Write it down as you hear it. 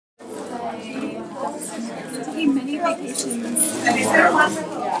Taking many vacations. I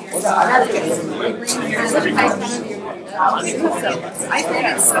think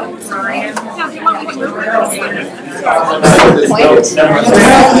it's so fine. Good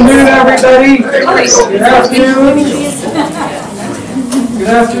afternoon, everybody. Good afternoon. Good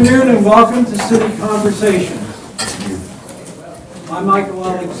afternoon, and welcome to City Conversations. I'm Michael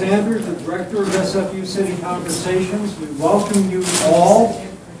Alexander, the Director of SFU City Conversations. We welcome you all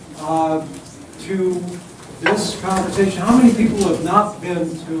to this conversation. How many people have not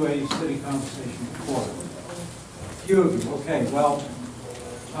been to a city conversation before? A few of you. Okay, well,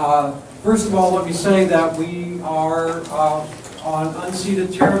 first of all, let me say that we are on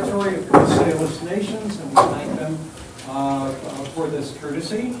unceded territory of First Salish Nations, and we thank them for this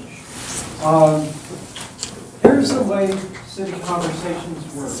courtesy. Here's the way City Conversations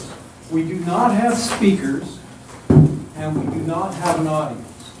work. We do not have speakers, and we do not have an audience.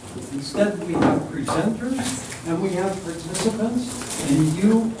 Instead, we have presenters, and we have participants, and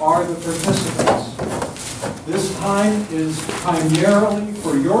you are the participants. This time is primarily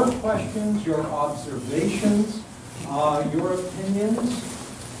for your questions, your observations, your opinions.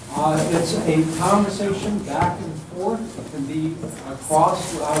 It's a conversation back and forth. It can be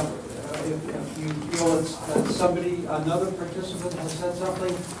across. If you feel that somebody, another participant has said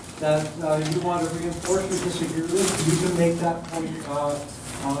something that you want to reinforce or disagree with, you can make that point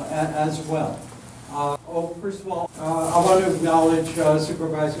as well. First of all, I want to acknowledge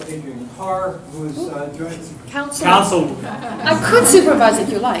Supervisor Adrian Carr, who is joining. Council. I could supervise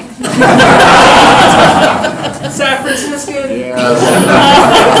if you like. San Francisco. Yeah.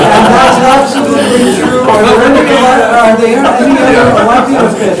 And that's absolutely true. Are there any other elected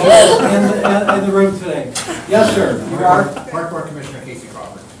officials in the room today? Yes, sir. You are? Park Board Commissioner Casey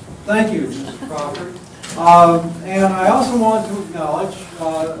Crawford. Thank you, Mr. Crawford. And I also want to acknowledge,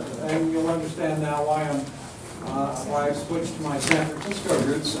 and you'll understand now why I switched to my San Francisco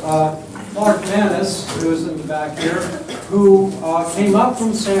roots, Mark Manis, who is in the back here, who came up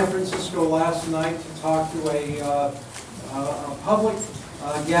from San Francisco last night to talk to a public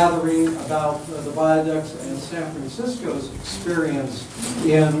gathering about the viaducts and San Francisco's experience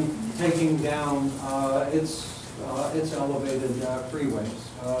in taking down its elevated freeways.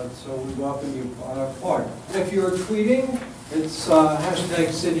 So we welcome you, Clark. If you're tweeting, it's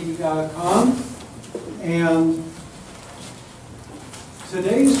 #CityCom. And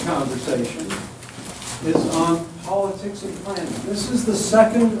today's conversation is on politics and planning. This is the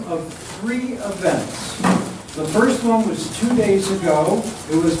second of 3 events. The first one was 2 days ago.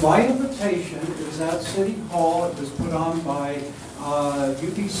 It was by invitation. It was at City Hall. It was put on by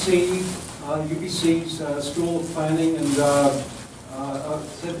UBC's School of Planning and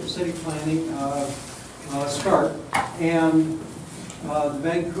City Planning, SCART, and the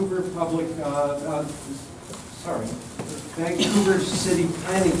Vancouver Vancouver City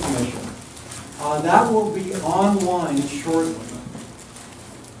Planning Commission. That will be online shortly.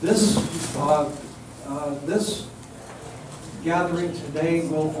 This gathering today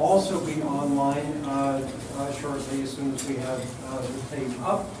will also be online shortly, as soon as we have the tape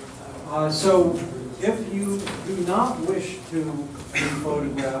up. So if you do not wish to be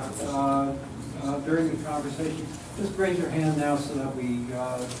photographed during the conversation, just raise your hand now so that the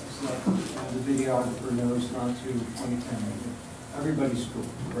videographer knows not to point a camera. Everybody's cool.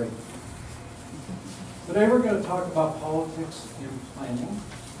 Great. Today we're going to talk about politics and planning.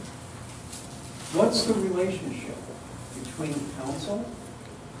 What's the relationship between council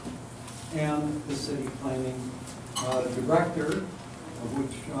and the city planning director, of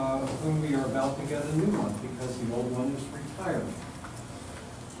whom we are about to get a new one because the old one is retiring?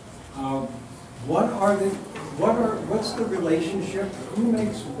 What's the relationship? Who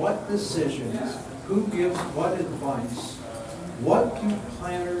makes what decisions? Who gives what advice? What do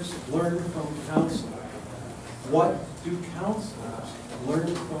planners learn from council? What do councilors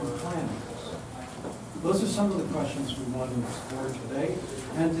learn from planners? Those are some of the questions we want to explore today.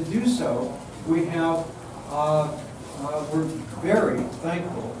 And to do so, we have, we're very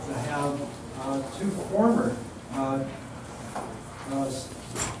thankful to have 2 former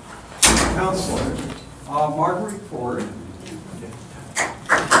councilors, Marguerite Ford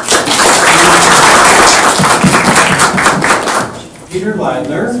Peter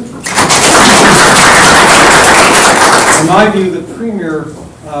Ladner, in my view, the premier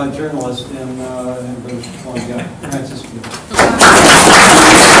journalist in British Columbia, Francis Beale.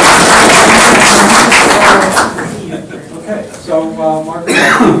 Okay, so Margaret,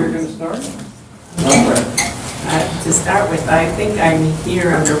 you're going to start? To start with, I think I'm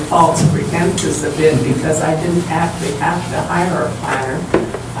here under false pretenses a bit because I didn't actually have to hire a planner.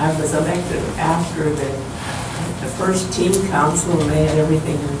 I was elected after the first team council, and they had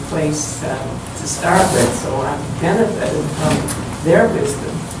everything in place to start with, so I've benefited from their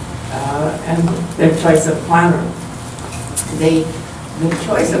wisdom and their choice of planner. The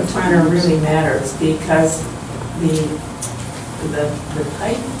choice of planner really matters because the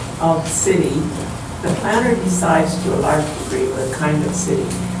type of city, the planner decides to a large degree what kind of city.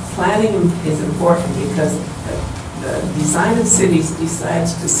 Planning is important because the design of cities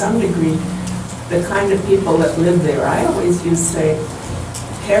decides to some degree the kind of people that live there. I always used to say,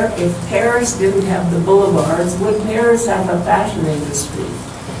 if Paris didn't have the boulevards, would Paris have a fashion industry?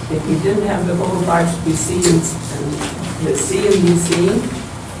 If you didn't have the boulevards to be seen and be seen,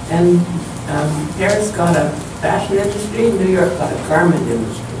 and Paris got a fashion industry, New York got a garment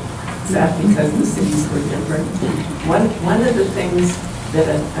industry. Is that because the cities were different? One of the things that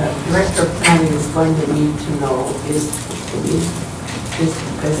a director of planning is going to need to know is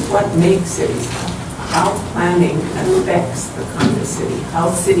what makes cities, how planning affects the kind of city, how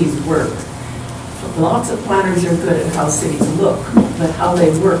cities work. Lots of planners are good at how cities look, but how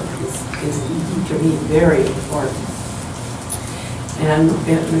they work is to me very important. And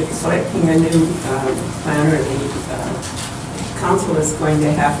in selecting a new planner, the council is going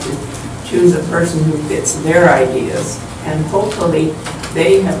to have to choose a person who fits their ideas, and hopefully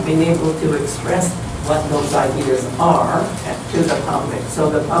they have been able to express what those ideas are to the public, so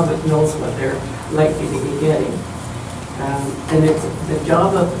the public knows what they're likely to be getting. And it's the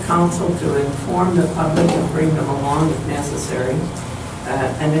job of the council to inform the public and bring them along if necessary.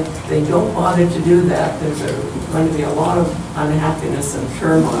 And if they don't bother to do that, there's going to be a lot of unhappiness and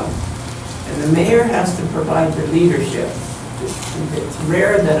turmoil. And the mayor has to provide the leadership. It's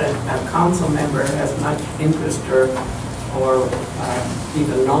rare that a council member has much interest or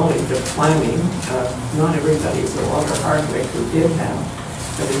even knowledge of planning. Not everybody is a Walter Hardwick who did have.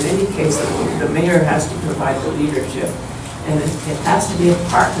 But in any case, the mayor has to provide the leadership. And it has to be a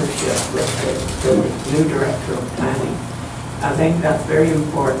partnership with the new director of planning. I think that's very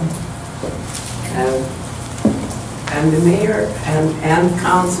important. And the mayor and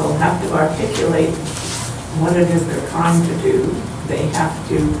council have to articulate what it is they're trying to do. They have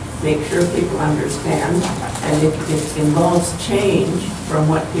to make sure people understand, and if it involves change from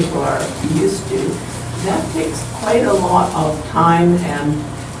what people are used to, that takes quite a lot of time and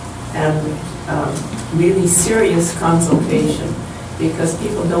really serious consultation, because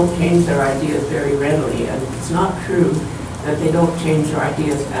people don't change their ideas very readily, and it's not true that they don't change their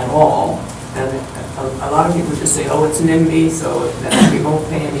ideas at all. And a lot of people just say, oh, it's NIMBY, so that we won't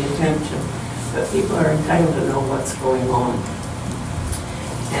pay any attention. But people are entitled to know what's going on.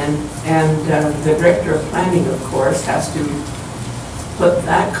 And the director of planning, of course, has to put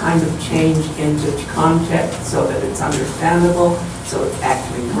that kind of change into context so that it's understandable, so it's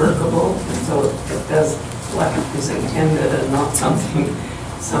actually workable, and so it does what is intended and not something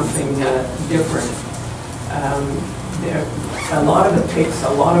different. A lot of it takes a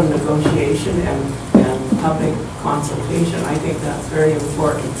lot of negotiation and public consultation. I think that's very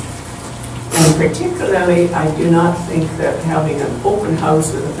important. And particularly, I do not think that having an open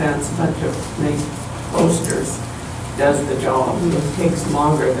house with a bunch of nice posters does the job. It takes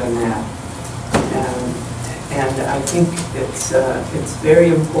longer than that. And I think it's very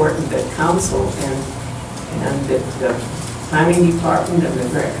important that council and that the planning department and the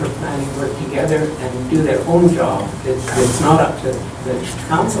director of planning work together and do their own job. It's not up to the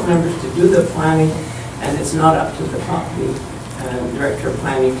council members to do the planning, and it's not up to the director of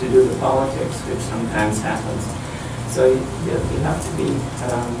planning to do the politics, which sometimes happens. So you have to be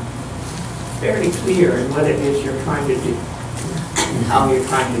fairly clear in what it is you're trying to do and how you're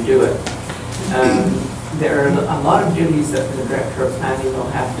trying to do it. There are a lot of duties that the director of planning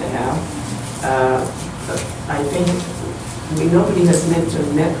will have to have. I think nobody has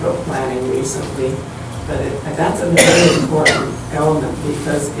mentioned metro planning recently, but that's a very important element,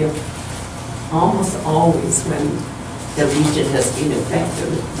 because almost always when the region has been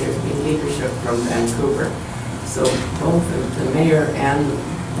affected, there's been leadership from Vancouver. So both the mayor and the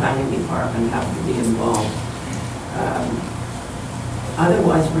planning department have to be involved.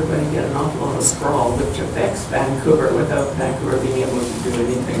 Otherwise, we're going to get an awful lot of sprawl, which affects Vancouver without Vancouver being able to do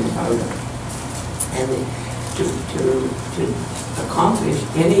anything about it. And to accomplish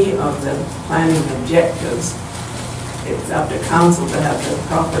any of the planning objectives, it's up to council to have the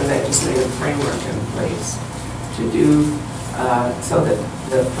proper legislative framework in place to do so that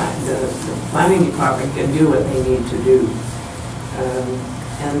the planning department can do what they need to do.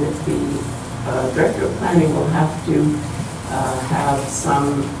 And the director of planning will have to have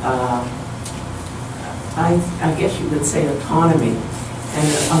some, I guess you could say, autonomy And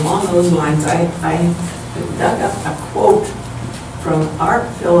along those lines, I dug up a quote from Art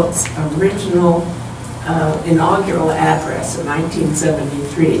Phillips' original inaugural address in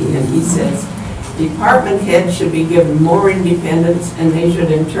 1973, and he says, "Department heads should be given more independence, and they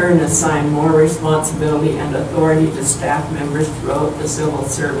should in turn assign more responsibility and authority to staff members throughout the civil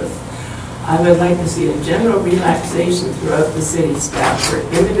service. I would like to see a general relaxation throughout the city staff where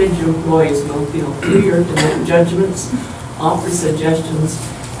individual employees will feel freer to make judgments, offer suggestions,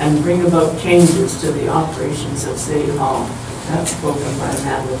 and bring about changes to the operations of City Hall." That's spoken by a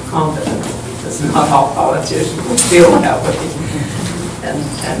man with confidence, because not all politicians will feel that way.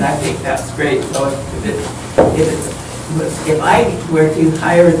 And I think that's great. So if I were to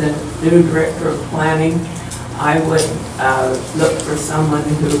hire the new director of planning, I would look for someone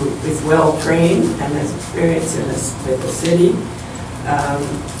who is well-trained and has experience with the city,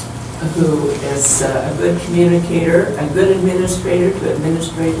 who is a good communicator, a good administrator to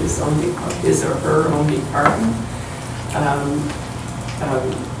administrate his or her own department,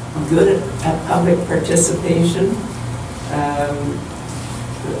 good at public participation,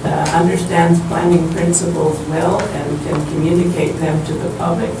 understands planning principles well and can communicate them to the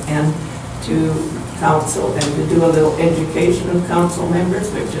public and to council, and to do a little education of council members,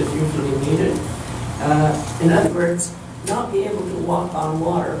 which is usually needed. In other words, not be able to walk on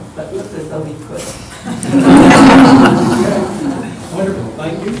water, but look as though he could. Wonderful,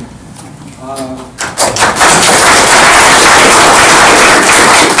 thank you.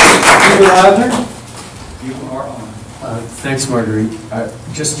 You are on. Thanks, Marguerite.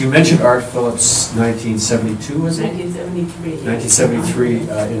 You mentioned Art Phillips' 1972, was it? 1973. 1973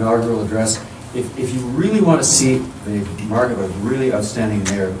 inaugural address. If you really want to see the mark of a really outstanding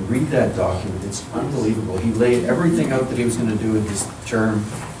mayor, read that document. It's unbelievable. He laid everything out that he was going to do in his term,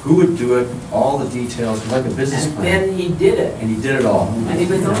 who would do it, all the details, like a business plan. And then he did it. And he did it all. And he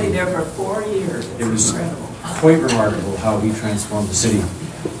was only there for 4 years. It was incredible. quite remarkable how he transformed the city,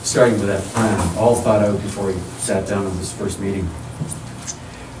 starting with that plan, all thought out before he sat down in his first meeting.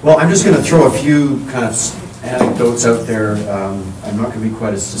 Well, I'm just going to throw a few kind of anecdotes out there. I'm not going to be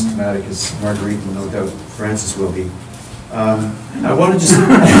quite as systematic as Marguerite, and no doubt Francis will be. I want to just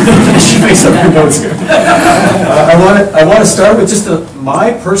she makes up her notes here. I want to start with just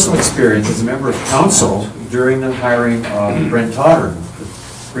my personal experience as a member of council during the hiring of Brent Totter, the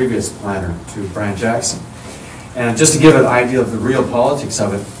previous planner, to Brian Jackson, and just to give an idea of the real politics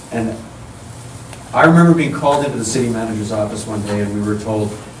of it. And I remember being called into the city manager's office one day, and we were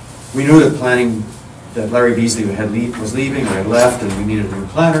told we knew that Larry Beasley was leaving or had left, and we needed a new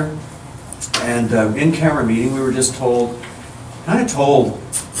planner. And in-camera meeting, we were just told,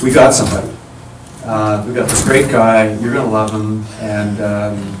 we got somebody. We got this great guy, you're going to love him, and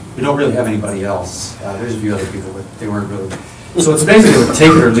we don't really have anybody else. There's a few other people, but they weren't really. So it's basically a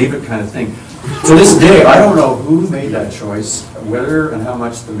take it or leave it kind of thing. To this day, I don't know who made that choice, whether and how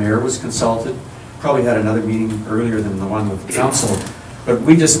much the mayor was consulted. Probably had another meeting earlier than the one with the council. But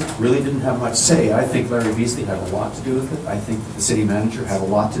we just really didn't have much say. I think Larry Beasley had a lot to do with it. I think that the city manager had a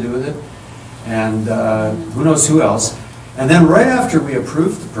lot to do with it. And who knows who else. And then right after we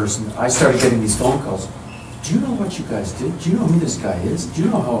approved the person, I started getting these phone calls. Do you know what you guys did? Do you know who this guy is? Do you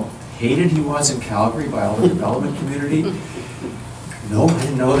know how hated he was in Calgary by all the development community? No, I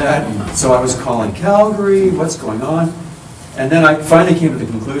didn't know that. And so I was calling Calgary, what's going on? And then I finally came to the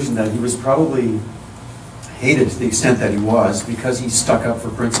conclusion that he was probably hated to the extent that he was because he stuck up for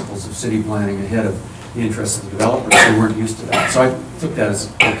principles of city planning ahead of the interests of the developers who weren't used to that. So I took that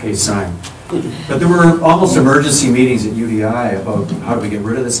as an okay sign. But there were almost emergency meetings at UDI about how do we get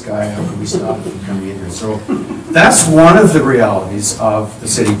rid of this guy, how can we stop him from coming in here. So that's one of the realities of the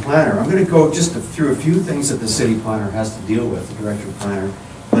city planner. I'm going to go just through a few things that the city planner has to deal with, the director of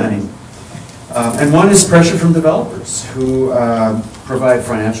planning. And one is pressure from developers who provide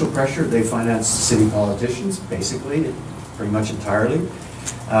financial pressure. They finance city politicians, basically, pretty much entirely.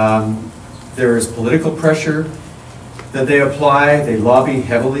 There is political pressure that they apply. They lobby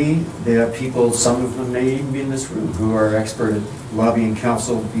heavily. They have people, some of them may even be in this room, who are expert at lobbying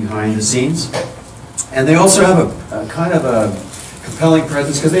council behind the scenes. And they also have a kind of a compelling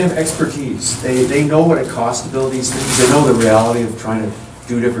presence because they have expertise. They know what it costs to build these things. They know the reality of trying to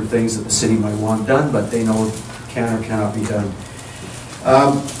do different things that the city might want done, but they know it can or cannot be done.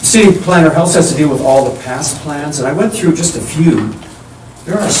 City planner also has to deal with all the past plans, and I went through just a few.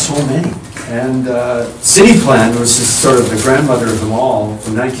 There are so many. And city plan was sort of the grandmother of them all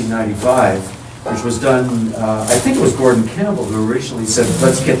from 1995, which was done, I think it was Gordon Campbell who originally said,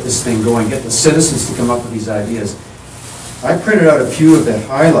 let's get this thing going, get the citizens to come up with these ideas. I printed out a few of the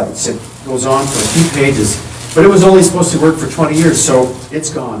highlights. It goes on for a few pages. But it was only supposed to work for 20 years, so it's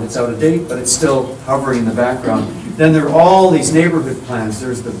gone. It's out of date, but it's still hovering in the background. Then there are all these neighborhood plans.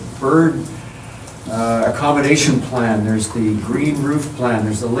 There's the bird accommodation plan. There's the green roof plan.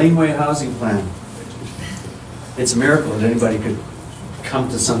 There's the laneway housing plan. It's a miracle that anybody could come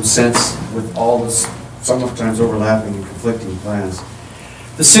to some sense with all this sometimes overlapping and conflicting plans.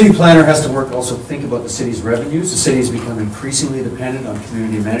 The city planner has to work also to think about the city's revenues. The city has become increasingly dependent on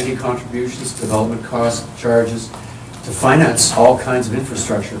community amenity contributions, development cost charges, to finance all kinds of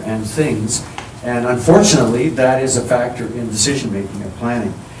infrastructure and things. And unfortunately, that is a factor in decision-making and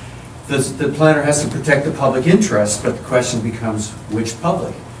planning. The planner has to protect the public interest, but the question becomes, which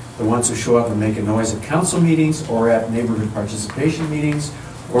public? The ones who show up and make a noise at council meetings or at neighborhood participation meetings,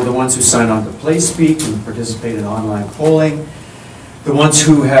 or the ones who sign on to play speak and participate in online polling, the ones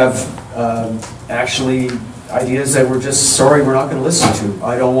who have actually ideas that we're just sorry we're not going to listen to.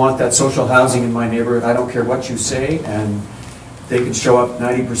 I don't want that social housing in my neighborhood. I don't care what you say, and they can show up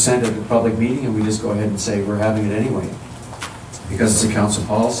 90% at the public meeting and we just go ahead and say we're having it anyway because it's a council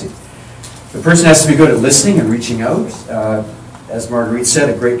policy. The person has to be good at listening and reaching out. As Marguerite said,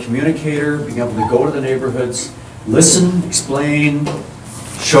 a great communicator, being able to go to the neighborhoods, listen, explain,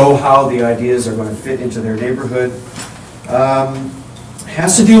 show how the ideas are going to fit into their neighborhood.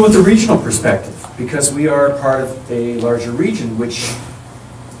 Has to deal with the regional perspective because we are part of a larger region which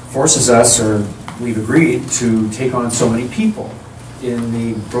forces us, or we've agreed, to take on so many people in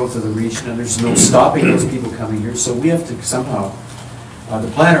the growth of the region, and there's no stopping those people coming here, so we have to somehow,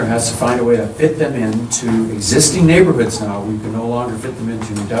 the planner has to find a way to fit them into existing neighborhoods now. We can no longer fit them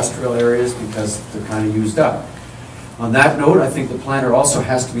into industrial areas because they're kind of used up. On that note, I think the planner also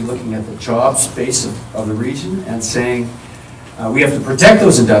has to be looking at the job space of the region and saying, we have to protect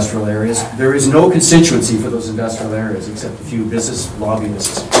those industrial areas. There is no constituency for those industrial areas except a few business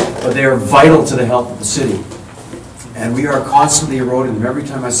lobbyists, but they are vital to the health of the city. And we are constantly eroding them. Every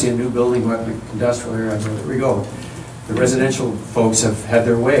time I see a new building go up in an industrial area, I go, there we go. The residential folks have had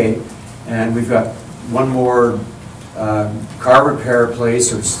their way, and we've got one more car repair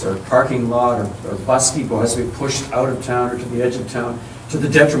place or parking lot or bus depot has to be pushed out of town or to the edge of town to the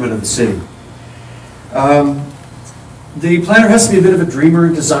detriment of the city. The planner has to be a bit of a dreamer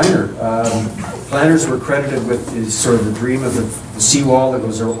and designer. Planners were credited with sort of the dream of the seawall that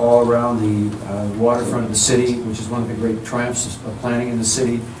goes all around the waterfront of the city, which is one of the great triumphs of planning in the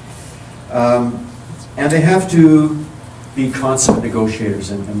city. And they have to be consummate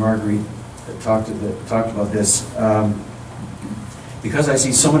negotiators, and Marguerite talked about this. Because I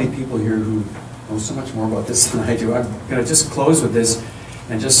see so many people here who know so much more about this than I do, I'm going to just close with this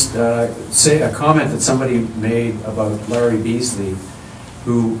and just say a comment that somebody made about Larry Beasley,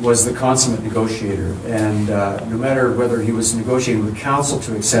 who was the consummate negotiator. And no matter whether he was negotiating with council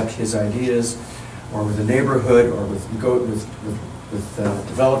to accept his ideas, or with the neighborhood, or with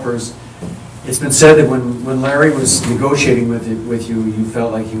developers, it's been said that when Larry was negotiating with you, you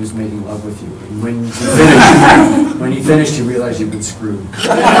felt like he was making love with you. And when he finished, you realized you'd been screwed.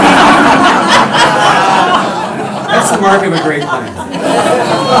 That's the mark of a great plan.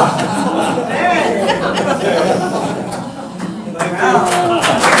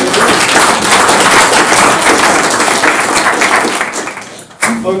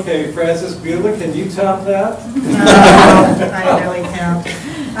 Okay, Francis Beulah, can you top that? No, I really can't.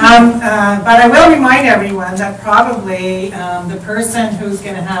 But I will remind everyone that probably the person who's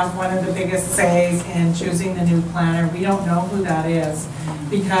going to have one of the biggest says in choosing the new planner, we don't know who that is,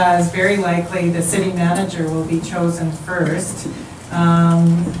 because very likely the city manager will be chosen first.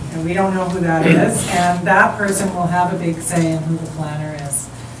 And we don't know who that is, and that person will have a big say in who the planner is,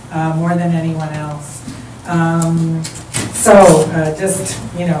 more than anyone else. So just,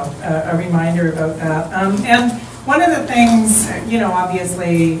 you know, a reminder about that. And one of the things, you know,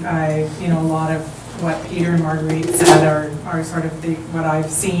 obviously, a lot of what Peter and Marguerite said are sort of what I've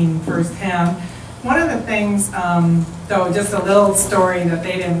seen firsthand. One of the things, though, just a little story that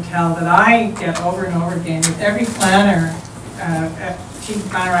they didn't tell that I get over and over again with every planner, chief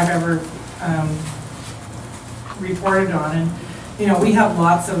planner I've ever reported on, and you know, we have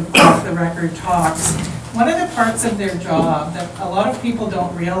lots of off-the-record talks. One of the parts of their job that a lot of people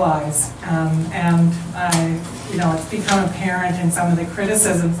don't realize, you know, it's become apparent in some of the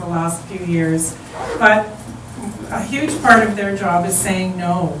criticisms the last few years, but a huge part of their job is saying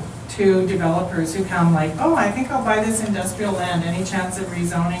no to developers who come like, oh, I think I'll buy this industrial land, any chance of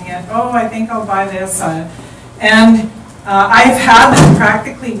rezoning it? Oh, I think I'll buy this. I've had them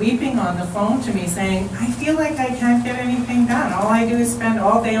practically weeping on the phone to me saying, I feel like I can't get anything done. All I do is spend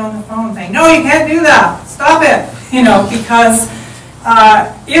all day on the phone saying, no, you can't do that. Stop it. You know, because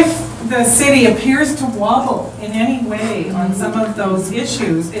if the city appears to wobble in any way on some of those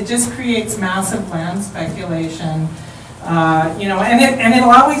issues, it just creates massive land speculation. You know, and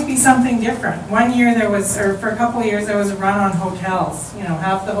it'll always be something different. One year there was, or for a couple of years, there was a run on hotels. You know,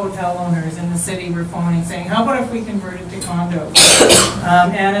 half the hotel owners in the city were phoning saying, how about if we converted to condos?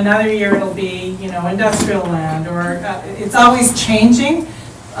 And another year it'll be, you know, industrial land, or it's always changing.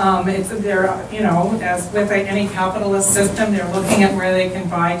 They're, you know, as with any capitalist system, they're looking at where they can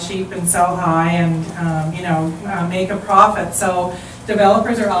buy cheap and sell high and, you know, make a profit. So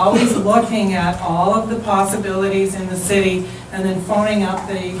developers are always looking at all of the possibilities in the city and then phoning up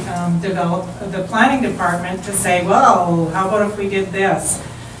the planning department to say, well, how about if we did this?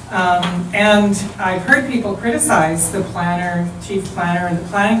 And I've heard people criticize the planner, chief planner, and the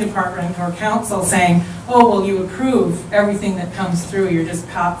planning department or council saying, oh, well, you approve everything that comes through, you're just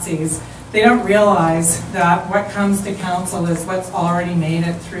patsies. They don't realize that what comes to council is what's already made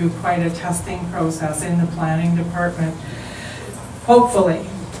it through quite a testing process in the planning department. Hopefully,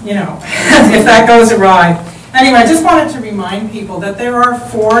 you know, if that goes awry. Anyway, I just wanted to remind people that there are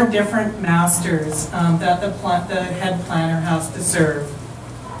 4 different masters that the head planner has to serve.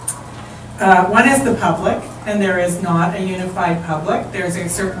 One is the public, and there is not a unified public. There's a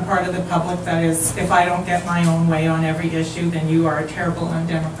certain part of the public that is, if I don't get my own way on every issue, then you are a terrible,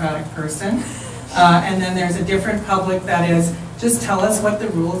 undemocratic person. And then there's a different public that is, just tell us what the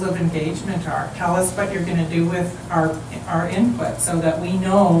rules of engagement are. Tell us what you're going to do with our input so that we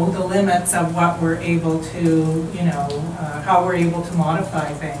know the limits of what we're able to, you know, how we're able to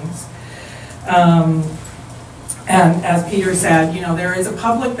modify things. And as Peter said, you know, there is a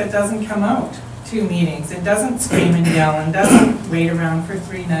public that doesn't come out to meetings. It doesn't scream and yell and doesn't wait around for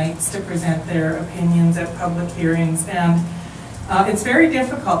 3 nights to present their opinions at public hearings. And it's very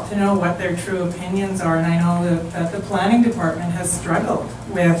difficult to know what their true opinions are. And I know that the planning department has struggled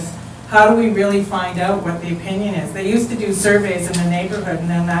with how do we really find out what the opinion is. They used to do surveys in the neighborhood, and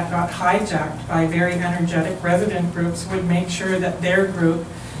then that got hijacked by very energetic resident groups who would make sure that their group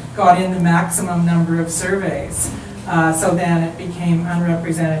got in the maximum number of surveys. So then it became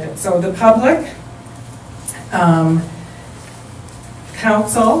unrepresentative. So the public,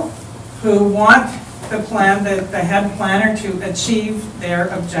 council, who want the head planner to achieve their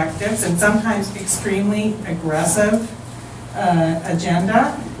objectives, and sometimes extremely aggressive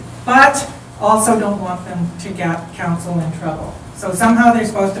agenda, but also don't want them to get council in trouble. So somehow they're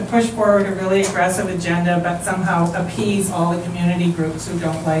supposed to push forward a really aggressive agenda, but somehow appease all the community groups who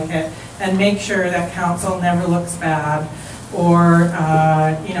don't like it, and make sure that council never looks bad or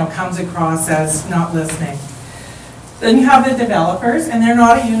you know, comes across as not listening. Then you have the developers, and they're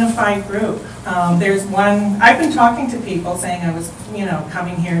not a unified group. There's one, I've been talking to people saying I was, you know,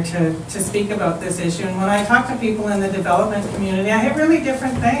 coming here to speak about this issue, and when I talk to people in the development community, I hear really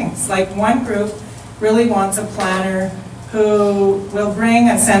different things. Like one group really wants a planner who will bring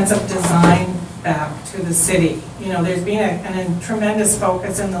a sense of design back to the city. You know, there's been a tremendous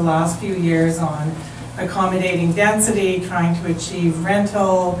focus in the last few years on accommodating density, trying to achieve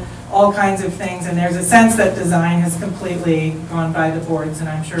rental, all kinds of things, and there's a sense that design has completely gone by the boards, and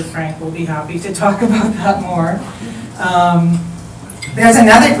I'm sure Frank will be happy to talk about that more. There's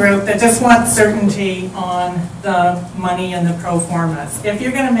another group that just wants certainty on the money and the pro formas. If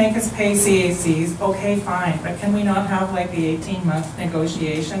you're going to make us pay CACs, okay, fine, but can we not have like the 18-month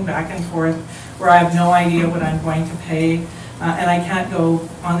negotiation back and forth where I have no idea what I'm going to pay, and I can't go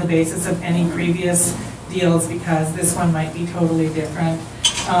on the basis of any previous deals because this one might be totally different.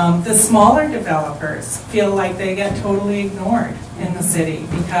 The smaller developers feel like they get totally ignored in the city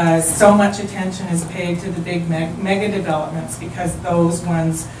because so much attention is paid to the big mega developments because those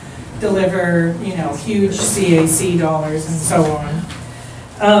ones deliver, you know, huge CAC dollars and so on.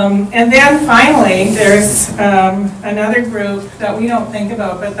 And then finally, there's another group that we don't think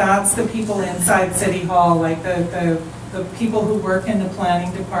about, but that's the people inside City Hall, like the people who work in the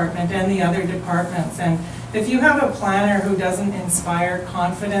planning department and the other departments. And if you have a planner who doesn't inspire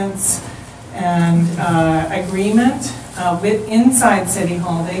confidence and agreement with inside City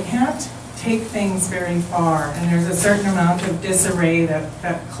Hall, they can't take things very far. And there's a certain amount of disarray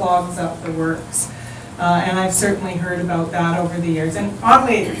that clogs up the works. And I've certainly heard about that over the years. And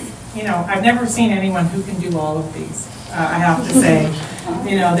oddly, you know, I've never seen anyone who can do all of these, I have to say.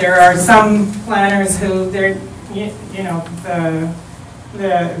 You know, there are some planners who, you know,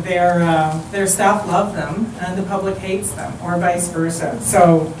 their staff love them and the public hates them, or vice versa.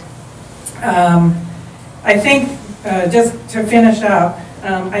 So I think, just to finish up,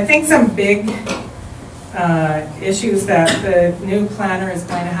 I think some big issues that the new planner is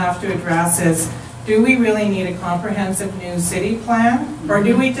going to have to address is do we really need a comprehensive new city plan? Or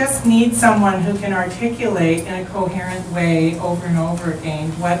do we just need someone who can articulate in a coherent way over and over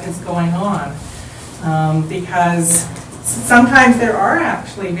again what is going on? Because sometimes there are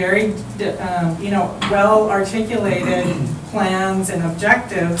actually very, well articulated plans and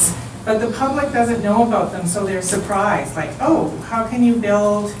objectives, but the public doesn't know about them, so they're surprised. Like, oh, how can you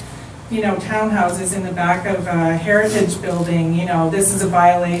build, townhouses in the back of a heritage building? This is a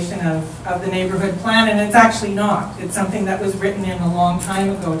violation of the neighborhood plan, and it's actually not. It's something that was written in a long time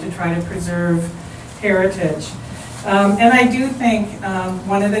ago to try to preserve heritage. And I do think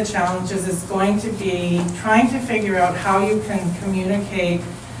one of the challenges is going to be trying to figure out how you can communicate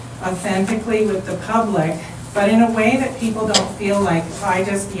authentically with the public, but in a way that people don't feel like if I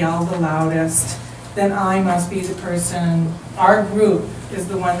just yell the loudest, then I must be the person, our group is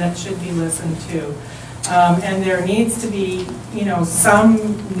the one that should be listened to. And there needs to be, some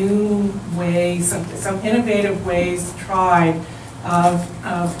new ways, some innovative ways tried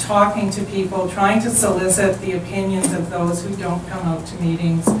of talking to people, trying to solicit the opinions of those who don't come out to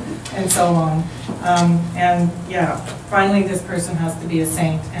meetings, and so on. And yeah, finally this person has to be a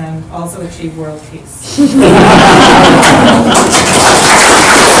saint and also achieve world peace.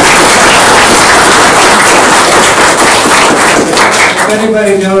 If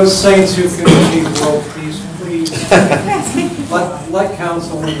anybody knows saints who can achieve world peace, please let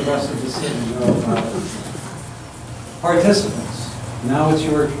council and the rest of the city know about it. Participants. Now it's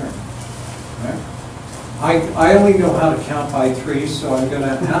your turn. Okay. I only know how to count by 3, so I'm going to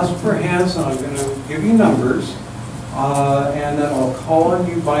ask for hands, and I'm going to give you numbers, and then I'll call on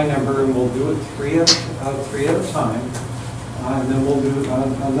you by number, and we'll do it three at a time, and then we'll do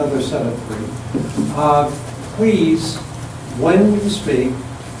another set of 3. Please, when you speak,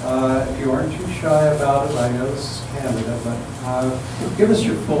 if you aren't too shy about it, I know this is Canada, but give us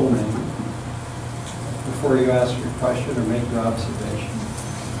your full name before you ask your question or make your observation.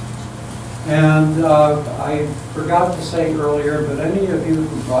 And I forgot to say earlier, but any of you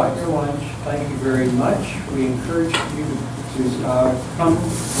who brought your lunch, thank you very much. We encourage you to come,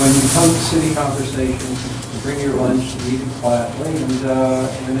 when you come to city conversations, to bring your lunch, to eat it quietly,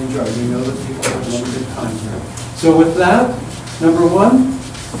 and enjoy. We know that people have limited time here. So with that, number 1,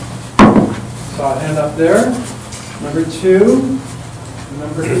 saw a hand up there. Number 2,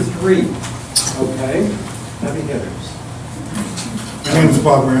 number 3. Okay, heavy hitters. My name is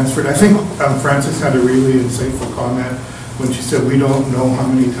Bob Ransford. I think Frances had a really insightful comment when she said we don't know how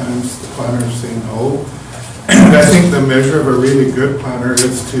many times the planners say no. And I think the measure of a really good planner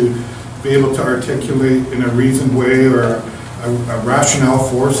is to be able to articulate in a reasoned way or a rationale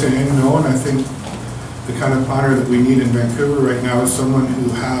for saying no. And I think the kind of planner that we need in Vancouver right now is someone who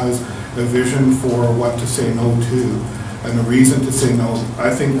has a vision for what to say no to and a reason to say no.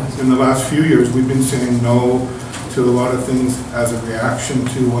 I think in the last few years we've been saying no to a lot of things as a reaction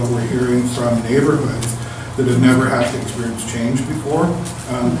to what we're hearing from neighborhoods that have never had to experience change before.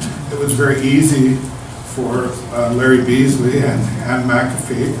 It was very easy for Larry Beasley and Anne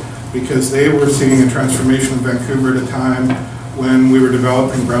McAfee because they were seeing a transformation of Vancouver at a time when we were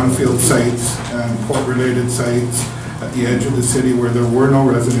developing brownfield sites and port-related sites at the edge of the city where there were no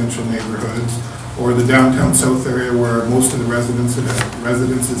residential neighborhoods, or the downtown south area where most of the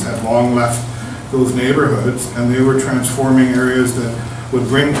residences had long left those neighborhoods, and they were transforming areas that would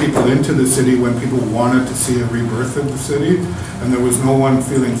bring people into the city when people wanted to see a rebirth of the city, and there was no one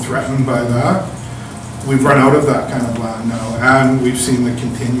feeling threatened by that. We've run out of that kind of land now, and we've seen the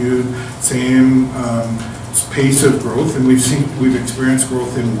continued same pace of growth, and we've experienced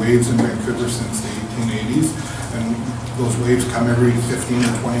growth in waves in Vancouver since the 1880s, and those waves come every 15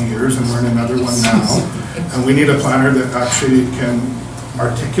 or 20 years, and we're in another one now. And we need a planner that actually can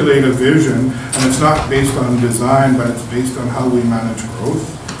articulate a vision, and it's not based on design, but it's based on how we manage growth.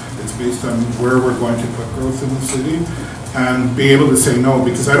 It's based on where we're going to put growth in the city, and be able to say no,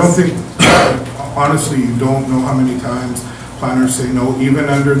 because I don't think, honestly, you don't know how many times planners say no, even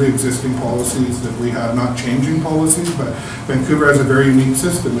under the existing policies that we have, not changing policies, but Vancouver has a very unique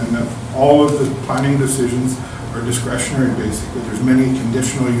system in that all of the planning decisions are discretionary, basically. There's many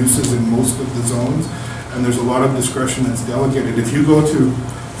conditional uses in most of the zones, and there's a lot of discretion that's delegated. If you go to,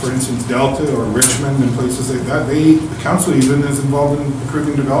 for instance, Delta or Richmond and places like that, the council even is involved in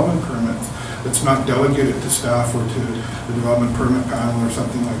approving development permits. It's not delegated to staff or to the development permit panel or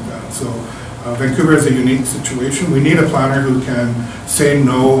something like that. So Vancouver is a unique situation. We need a planner who can say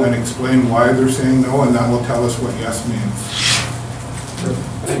no and explain why they're saying no, and that will tell us what yes means.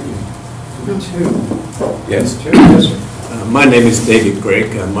 Thank you. Number 2. Yes. Yes, sir. My name is David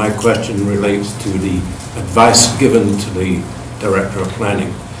Gregg, and my question relates to the advice given to the Director of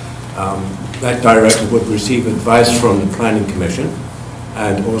Planning. that director would receive advice from the Planning Commission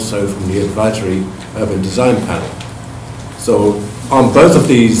and also from the Advisory Urban Design Panel. So on both of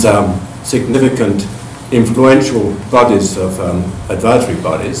these significant influential bodies of advisory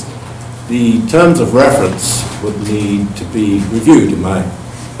bodies, the terms of reference would need to be reviewed, in my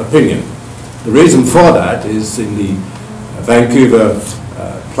opinion. The reason for that is in the Vancouver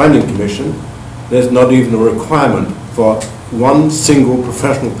Planning Commission, there's not even a requirement for one single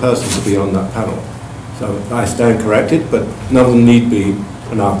professional person to be on that panel. So I stand corrected, but none of them need be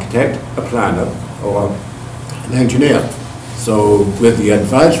an architect, a planner, or an engineer. So with the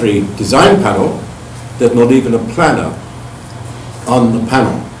advisory design panel, there's not even a planner on the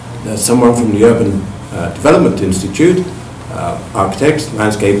panel. There's someone from the Urban Development Institute, architects,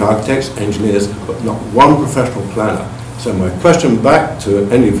 landscape architects, engineers, but not one professional planner. So my question back to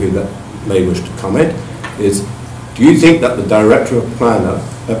any of you that may wish to comment is, do you think that the Director of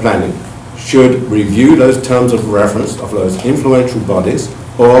Planning should review those terms of reference of those influential bodies,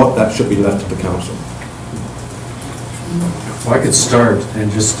 or that should be left to the Council? Well, I could start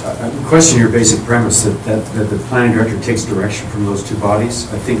and just question your basic premise that the planning director takes direction from those two bodies.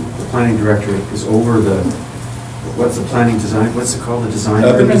 I think the planning director is over the, what's the planning design, what's it called, the design?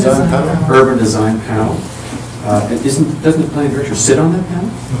 Urban Design Panel. Urban Design Panel. Doesn't the planning director sit on that panel?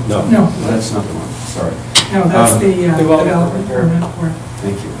 No. No, Well, that's not the one, sorry. no, that's the Development development permit board.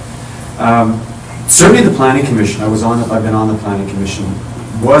 Thank you. Certainly the planning commission, I've been on the planning commission,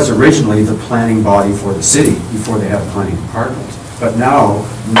 was originally the planning body for the city before they had a planning department. But now,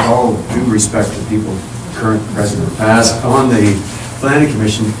 with all due respect to people, current president, as on the planning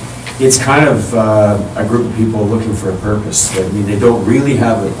commission, it's kind of a group of people looking for a purpose. I mean, they don't really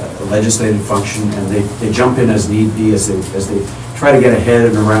have a legislative function, and they jump in as need be as they try to get ahead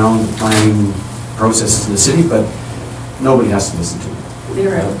and around the planning processes in the city, but nobody has to listen to them.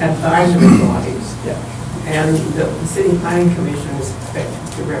 They're advisory bodies. Yeah. And the City Planning Commission is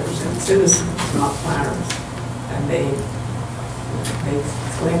expected to represent citizens, not planners. And they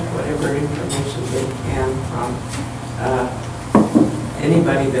collect whatever information they can from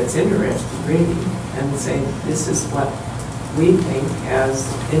anybody that's interested, really, and say, this is what we think as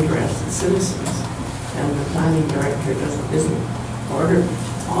interested citizens. And the planning director isn't ordered to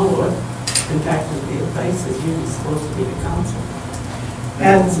follow it. In fact, the advice is usually supposed to be the council.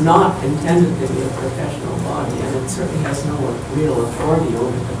 And it's not intended to be a professional body, and it certainly has no real authority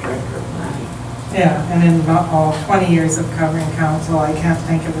over the director of planning. Yeah, and in all 20 years of covering council, I can't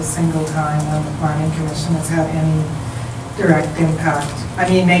think of a single time when the planning commission has had any direct impact. I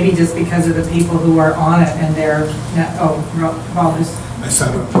mean, maybe just because of the people who are on it and they're, well, just. I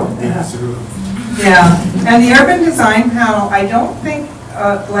sat up. Yeah, and the urban design panel, I don't think,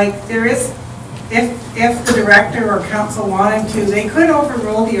 like, there is, if the director or council wanted to, they could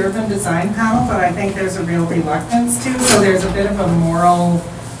overrule the urban design panel, but I think there's a real reluctance to, so there's a bit of a moral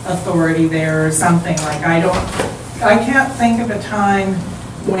authority there or something. Like, I can't think of a time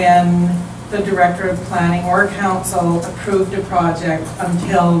when the director of planning or council approved a project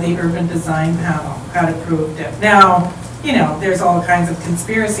until the urban design panel had approved it. Now, you know, there's all kinds of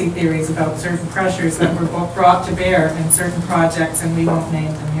conspiracy theories about certain pressures that were brought to bear in certain projects, and we won't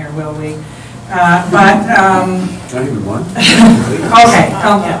name them here, will we? But Not even one? okay.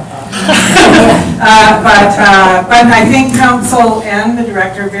 But I think council and the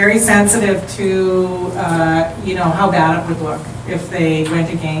director are very sensitive to you know, how bad it would look if they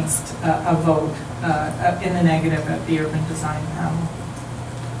went against a vote in the negative at the urban design panel.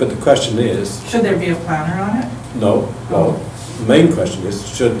 But the question is... Should there be a planner on it? No. Well, the main question is,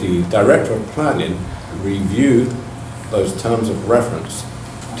 should the Director of Planning review those terms of reference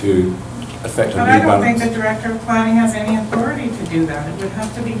to affect a new But I don't think balance? the director of planning has any authority to do that. It would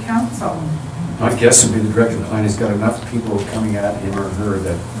have to be council. My guess would be the director of planning's got enough people coming at him or her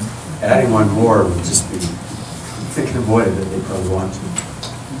that adding one more would just be thick and void that they probably want to.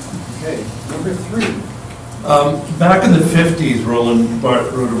 Okay, number 3. Back in the 50s, Roland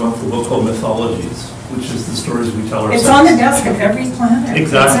Barthes wrote about the book called Mythologies, which is the stories we tell ourselves. It's on the desk of every planner.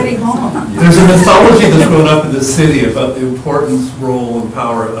 Exactly. City Hall. There's a mythology that's grown up in the city about the importance, role, and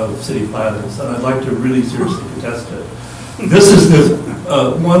power of city planners, and I'd like to really seriously contest it. This is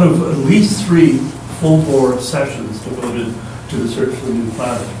one of at least 3 full-bore sessions devoted to the search for the new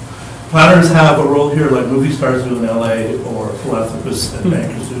planner. Planners have a role here like movie stars do in LA or philanthropists and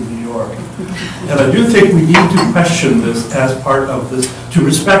bankers do in New York. And I do think we need to question this as part of this. To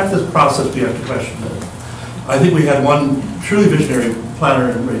respect this process, we have to question it. I think we had one truly visionary planner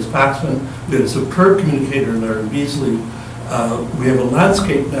in Ray Paxman. We had a superb communicator in Larry Beasley. We have a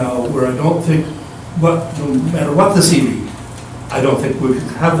landscape now where I don't think, no matter what the CV, I don't think we can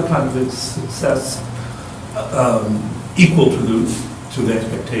have the kind of success equal to the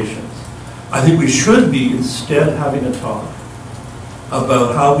expectations. I think we should be instead having a talk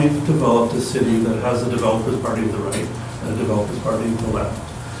about how we've developed a city that has a developers party to the right and a developers party to the left.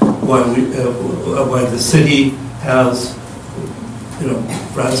 Why the city has,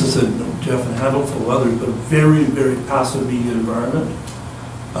 Francis and Jeff and a handful of others, but a very, very passive media environment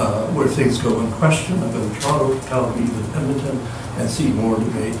where things go unquestioned. I've been in Toronto, Calgary, even Edmonton, and see more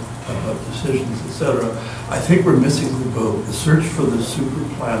debate about decisions, etc. I think we're missing the boat. The search for the super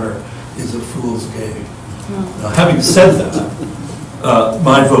planner is a fool's game. Now, having said that,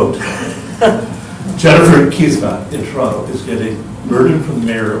 my vote. Jennifer Keesmaat in Toronto is getting murdered from the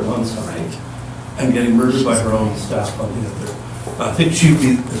mayor at one side and getting murdered by her own staff on the other. I think she'd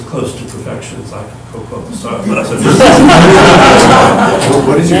be as close to perfection as I could propose. So that's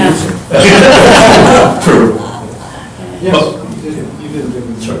What did you say? True. Yes, you did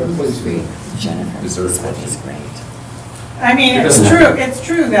please. Jennifer, Is there a this question? is great. I mean, it's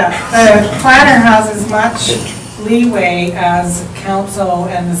true that the planner has as much leeway as council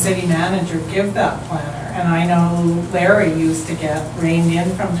and the city manager give that planner. And I know Larry used to get reined in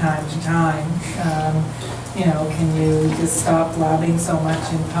from time to time. Can you just stop blabbing so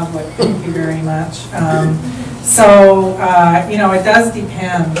much in public? Thank you very much. It does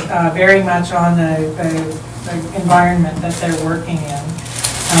depend very much on the environment that they're working in.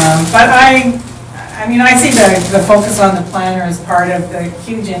 But I see the focus on the planner as part of the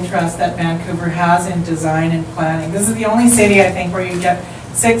huge interest that Vancouver has in design and planning. This is the only city, I think, where you get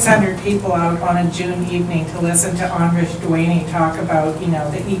 600 people out on a June evening to listen to Andres Duaney talk about, the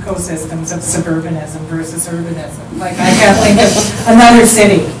ecosystems of suburbanism versus urbanism. Like, I can't think of another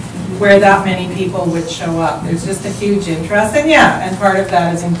city where that many people would show up. There's just a huge interest, and part of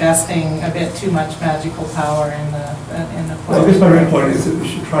that is investing a bit too much magical power in the Well, I guess my main point is that we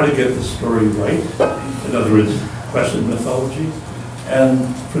should try to get the story right. In other words, question mythology. And,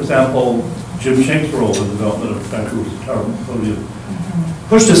 for example, Jim Shank's role in the development of Vancouver's retirement podium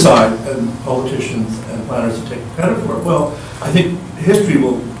pushed aside, and politicians and planners have taken credit for it. Well, I think history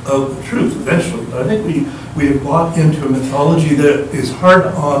will out the truth eventually, but I think we have bought into a mythology that is hard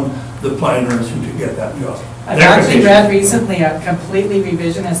on the planners who to get that job. I've actually read recently a completely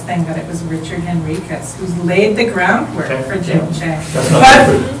revisionist thing that it was Richard Henriquez who's laid the groundwork for Jim Chang.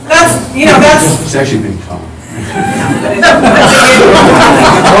 That's It's actually been common.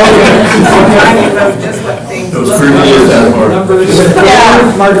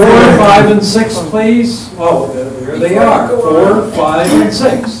 Number 5 and 6, please. Oh, there they are. 4, 5, and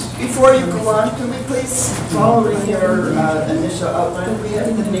 6. Before you go on, can we please, following your initial outline, we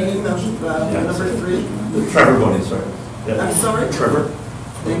have the name of number 3? Trevor Boney, sorry. Yeah. I'm sorry? Trevor.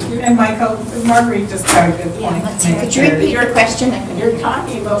 Thank you. And Michael, Marguerite just had a good point. Could you repeat your question? You're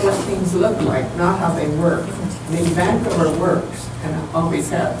talking about what things look like, not how they work. I mean, Vancouver works, and always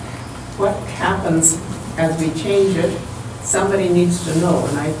have. What happens as we change it, somebody needs to know,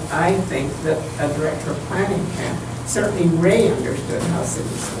 and I think that a director of planning can. Certainly Ray understood how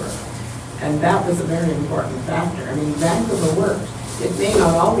cities work, and that was a very important factor. I mean, Vancouver works. It may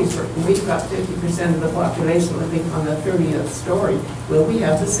not always work. We've got 50% of the population living on the 30th story. Will we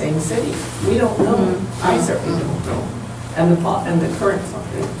have the same city? We don't know. I certainly don't know. And the current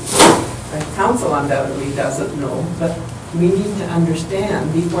council undoubtedly doesn't know, but we need to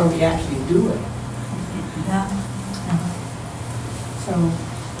understand before we actually do it. Yeah. So,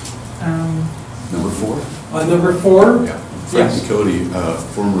 Number 4? Number 4? Yeah. Frank Yes. Ducote,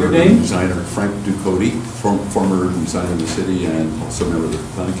 former Your name? designer, Frank Ducote, former designer of the city and also member of the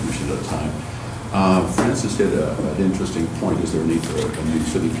planning commission at the time. Francis hit an interesting point. Is there a need for a new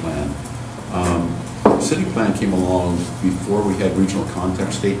city plan? City plan came along before we had regional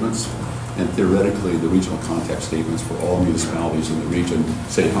context statements, and theoretically the regional context statements for all municipalities in the region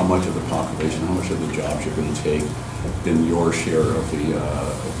say how much of the population, how much of the jobs you're going to take in your share of the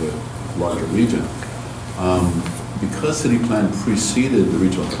larger region. Because city plan preceded the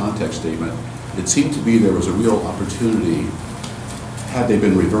regional context statement, it seemed to be there was a real opportunity, had they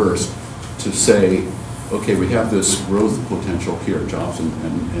been reversed, to say, okay, we have this growth potential here, jobs and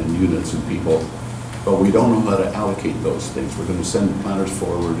units and people, but we don't know how to allocate those things. We're going to send planners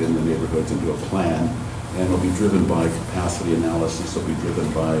forward in the neighborhoods and do a plan, and it'll be driven by capacity analysis, it'll be driven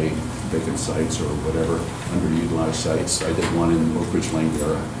by vacant sites or whatever, underutilized sites. I did one in Oak Ridge Lane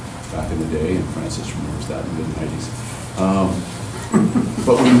there back in the day, and Francis remembers that in the mid-90s.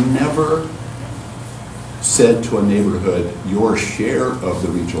 But we never said to a neighborhood, your share of the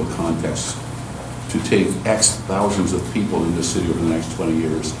regional context to take X thousands of people in the city over the next 20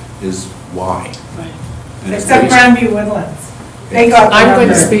 years is Y. Right. Except Grandview Woodlands. They got the I'm going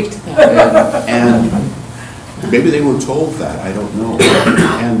to number. speak to that. And maybe they were told that, I don't know.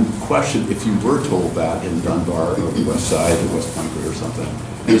 And question, if you were told that in Dunbar or the West Side or West Point or something,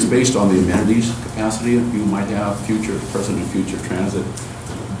 it's based on the amenities capacity you might have, future, present and future transit,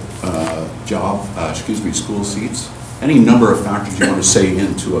 school seats, any number of factors you want to say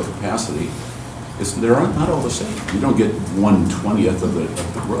into a capacity, they're not all the same. You don't get 1/20th of the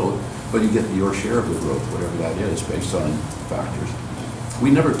growth, but you get your share of the growth, whatever that is, based on factors.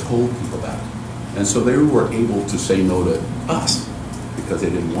 We never told people that. And so they were able to say no to us because they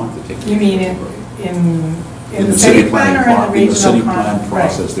didn't want to take. You mean in the city plan or in the regional plan? In the city plan Right.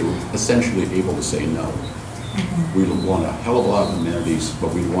 process, they were essentially able to say no. We want a hell of a lot of amenities,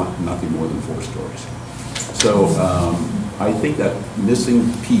 but we want nothing more than 4 stories. So I think that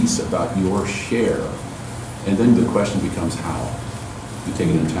missing piece about your share, and then the question becomes how. You take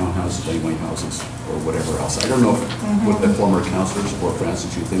it in townhouses, laneway houses, or whatever else. I don't know what the former councillors or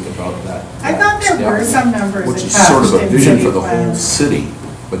Francis you think about that. I thought there were some numbers which is sort of a attached in vision city for the whole plans. city,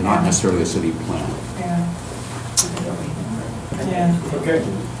 but not necessarily a city plan. Yeah. Yeah. Okay.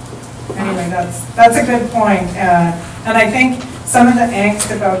 Anyway, that's a good point. And I think some of the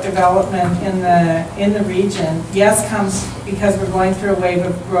angst about development in the region, yes, comes because we're going through a wave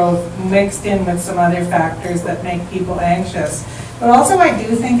of growth mixed in with some other factors that make people anxious. But also I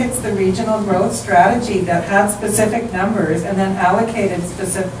do think it's the regional growth strategy that had specific numbers and then allocated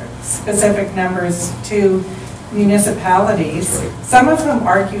specific numbers to municipalities. Some of them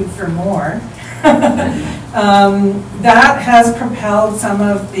argued for more. That has propelled some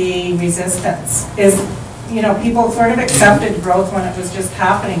of the resistance. People sort of accepted growth when it was just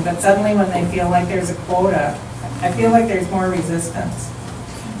happening, but suddenly when they feel like there's a quota, I feel like there's more resistance.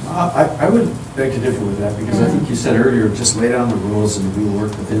 I would beg to differ with that, because I think you said earlier, just lay down the rules and we will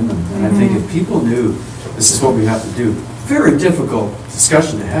work within them. And I think if people knew this is what we have to do, very difficult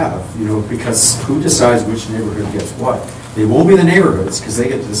discussion to have, because who decides which neighborhood gets what? They won't be the neighborhoods, because they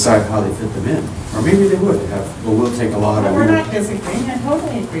get to decide how they fit them in. Or maybe they would have, but we'll take a lot of. But we're not disagreeing, I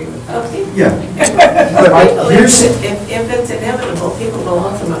totally agree with that. Okay. Yeah. If it's inevitable, people will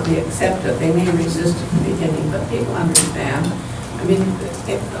ultimately accept it. They may resist at the beginning, but people understand. I mean,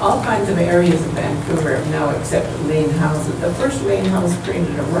 all kinds of areas of Vancouver have now accepted lane houses. The first lane house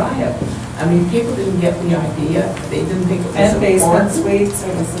created a riot. I mean, people didn't get the idea. They didn't think it was And basement important. suites,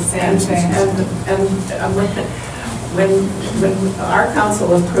 it was the same thing. When our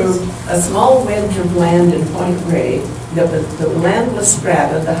council approved a small wedge of land in Point Grey, the land was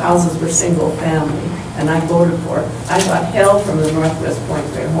strata, the houses were single family, and I voted for it. I got hell from the Northwest Point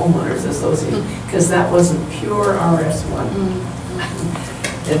Grey Homeowners Association because that wasn't pure RS1.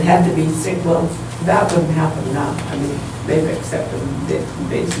 It had to be single. That wouldn't happen now. I mean, they've accepted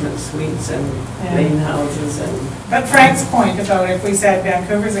basement suites and lane houses and. But Frank's point about if we said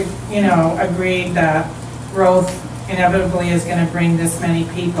Vancouver's, agreed that growth inevitably is going to bring this many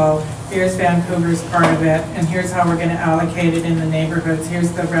people. Here's Vancouver's part of it, and here's how we're going to allocate it in the neighborhoods.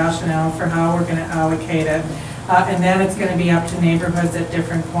 Here's the rationale for how we're going to allocate it. And then it's going to be up to neighborhoods at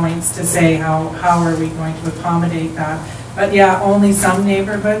different points to say how are we going to accommodate that. But yeah, only some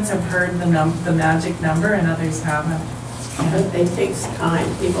neighborhoods have heard the magic number and others haven't. But it takes time.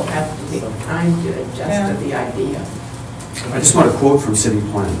 People have to take time to adjust to the idea. I just want to quote from City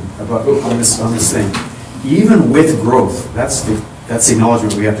Plan about on this thing. Even with growth, that's the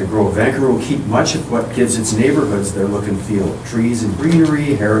acknowledgement we have to grow. Vancouver will keep much of what gives its neighborhoods their look and feel. Trees and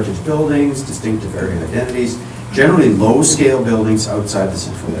greenery, heritage buildings, distinctive area identities, generally low-scale buildings outside the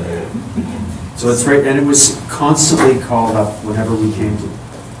central area. So it's right, and it was constantly called up whenever we came to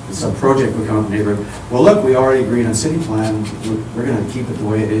some project would come up in the neighborhood. Well, look, we already agreed on city plan. We're going to keep it the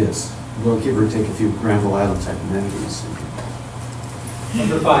way it is. We'll give or take a few Granville Island type amenities.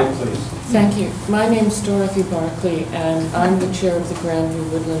 Number 5, please. Thank you. My name's Dorothy Barclay, and I'm the chair of the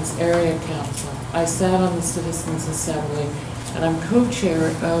Grandview Woodlands Area Council. I sat on the Citizens Assembly, and I'm co-chair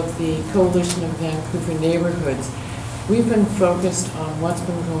of the Coalition of Vancouver Neighborhoods. We've been focused on what's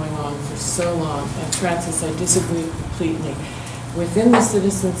been going on for so long, and Francis, I disagree completely. Within the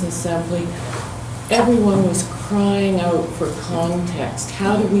Citizens Assembly, everyone was crying out for context.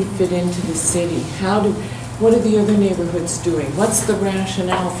 How do we fit into the city? What are the other neighborhoods doing? What's the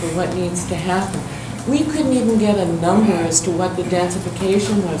rationale for what needs to happen? We couldn't even get a number as to what the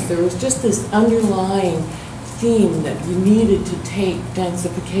densification was. There was just this underlying theme that you needed to take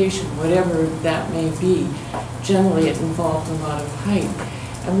densification, whatever that may be. Generally, it involved a lot of height.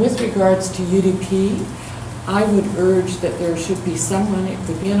 And with regards to UDP, I would urge that there should be someone, it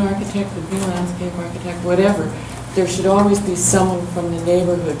could be an architect, it could be a landscape architect, whatever. There should always be someone from the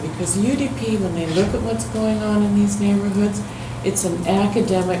neighborhood, because UDP, when they look at what's going on in these neighborhoods, It's an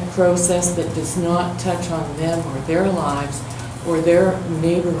academic process that does not touch on them or their lives or their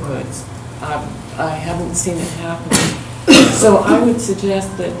neighborhoods. I haven't seen it happen. So I would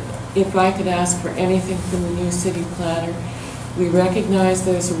suggest that if I could ask for anything from the new city planner, we recognize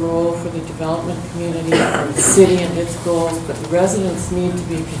there's a role for the development community, for the city and its goals, but the residents need to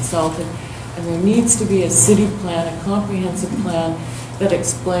be consulted, and there needs to be a city plan, a comprehensive plan that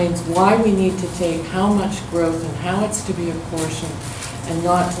explains why we need to take how much growth and how it's to be apportioned, and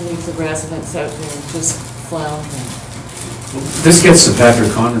not to leave the residents out there just floundering. This gets to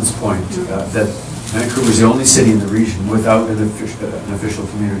Patrick Condon's point, that Vancouver is the only city in the region without an official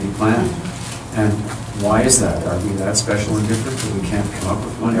community plan. And why is that? Are we that special and different that we can't come up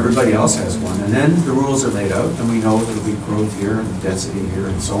with one? Everybody else has one. And then the rules are laid out, and we know that there'll be growth here and density here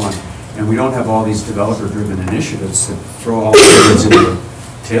and so on. And we don't have all these developer-driven initiatives that throw all the kids into a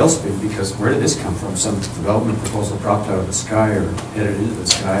tailspin, because where did this come from? Some development proposal dropped out of the sky or headed into the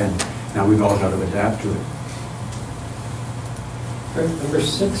sky, and now we've all got to adapt to it. Number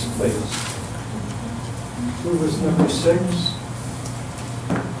 6, please. Who was number 6?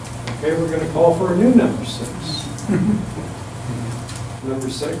 Okay, we're going to call for a new number 6. Number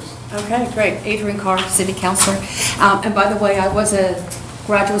 6. Okay, great. Adrian Carr, City Councillor. And by the way, I was a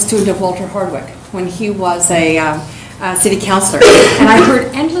graduate student of Walter Hardwick when he was a City Councillor. And I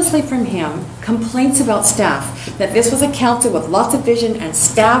heard endlessly from him complaints about staff, that this was a council with lots of vision and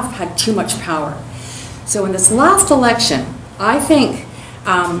staff had too much power. So in this last election, I think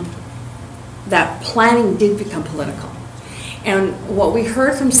that planning did become political. And what we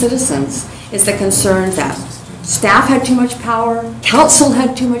heard from citizens is the concern that staff had too much power, council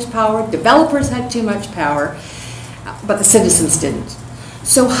had too much power, developers had too much power, but the citizens didn't.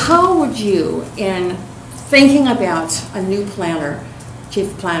 So how would you, in thinking about a new planner,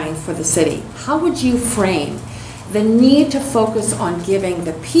 chief of planning for the city, how would you frame the need to focus on giving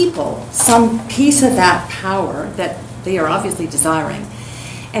the people some piece of that power that they are obviously desiring?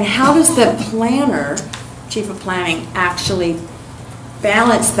 And how does the planner, chief of planning, actually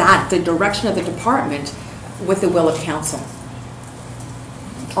balance that, the direction of the department, with the will of council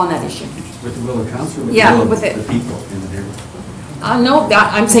on that issue? With the will of council, with yeah, the will with of the people in the neighborhood? No,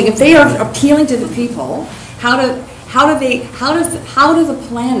 I'm saying if they are appealing to the people, how do the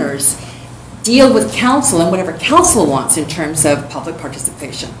planners deal with council and whatever council wants in terms of public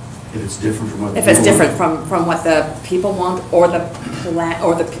participation? If it's different from what if it's different from what the people want, or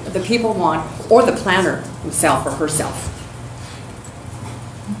the people want, or the planner himself or herself.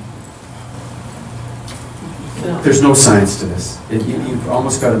 There's no science to this. You've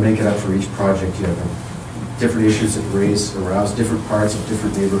almost got to make it up for each project. You have different issues that arouse different parts of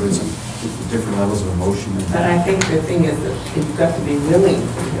different neighborhoods and different levels of emotion. But I think the thing is that you've got to be willing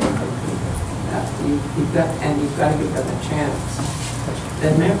to hear from people. You've got to give them a chance.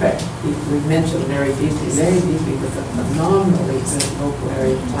 As a matter of fact, we mentioned Larry Beasley. Larry Beasley was a phenomenally good local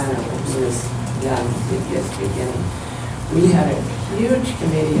area planner when he was young, at the beginning. We had a huge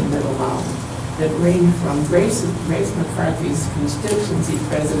committee in Middle Mountain that ranged from Grace McCarthy's constituency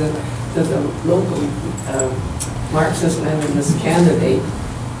president to the local Marxist-Leninist candidate.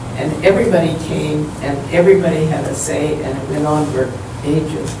 And everybody came, and everybody had a say, and it went on for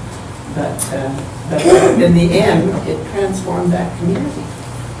ages. But in the end, it transformed that community.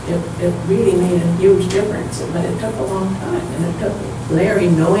 It really made a huge difference, but it took a long time. And it took Larry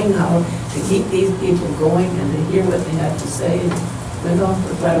knowing how to keep these people going and to hear what they had to say. It went on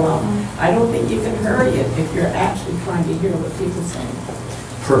for quite a while. I don't think you can hurry it if you're actually trying to hear what people say.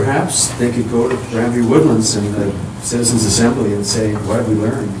 Perhaps they could go to Grandview Woodlands and the Citizens Assembly and say, what have we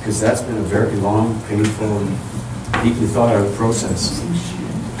learned? Because that's been a very long, painful, and deeply thought out process.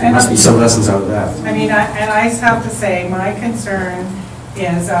 There must be some lessons out of that. I mean, I have to say, my concern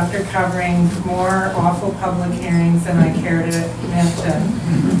is, after covering more awful public hearings than I care to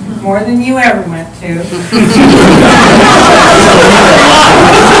mention, more than you ever went to.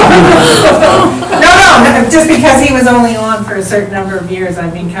 No, just because he was only on for a certain number of years,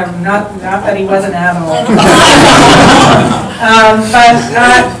 I've been covering, not that he wasn't at all.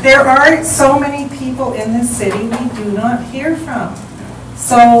 But there are so many people in this city we do not hear from.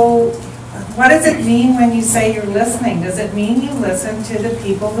 So what does it mean when you say you're listening? Does it mean you listen to the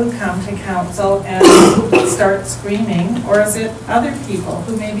people who come to council and start screaming? Or is it other people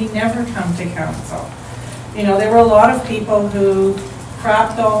who maybe never come to council? You know, there were a lot of people who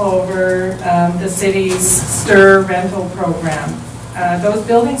crapped all over the city's STIR rental program. Those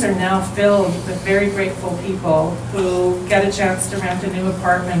buildings are now filled with very grateful people who get a chance to rent a new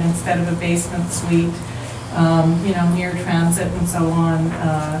apartment instead of a basement suite, you know, near transit and so on.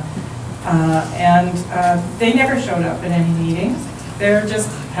 They never showed up at any meetings. They're just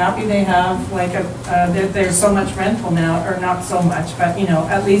happy they have like there's so much rental now, or not so much, but you know,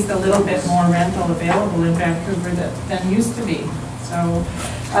 at least a little bit more rental available in Vancouver than used to be. So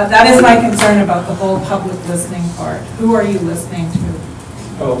that is my concern about the whole public listening part. Who are you listening to?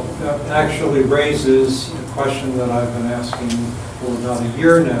 Well, that actually raises a question that I've been asking for about a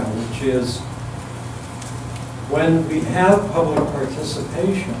year now, which is, when we have public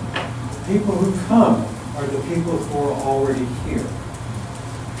participation, people who come are the people who are already here.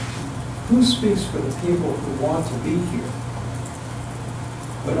 Who speaks for the people who want to be here,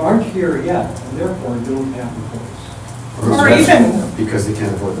 but aren't here yet, and therefore don't have a voice? Or even because they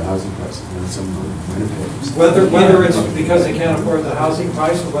can't afford the housing prices, and some Winnipegers. Whether it's because they can't afford the housing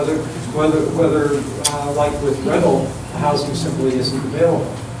price, or whether like with rental, the housing simply isn't available.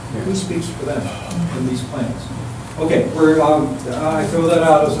 Who speaks for them in these plans? Okay, I throw that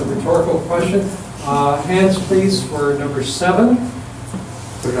out as a rhetorical question. Hands, please, for number 7.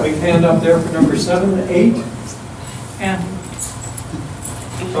 Big hand up there for number 7, 8. And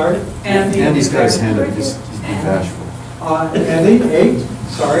sorry, Andy's got his hand up. He's bashful. Andy, 8.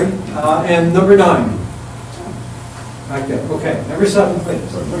 Sorry, and number 9. Okay, number 7,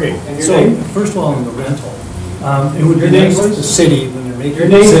 please. Okay, and your so name? first of all, on the rental, it would Your be name, nice if please? the city, when they're making Your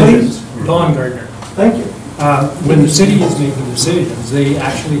name, decisions, please? Don Gardner. Thank you. When the city is making decisions, they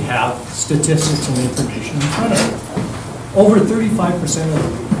actually have statistics and information in front of them. Over 35%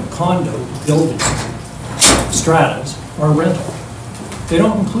 of the condo buildings, stratas, are rental. They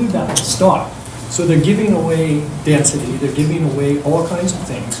don't include that in stock. So they're giving away density, they're giving away all kinds of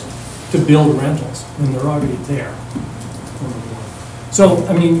things to build rentals when they're already there. So,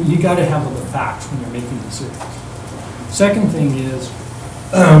 I mean, you got to have all the facts when you're making decisions. Second thing is,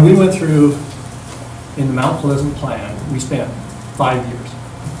 we went through, in the Mount Pleasant plan, we spent 5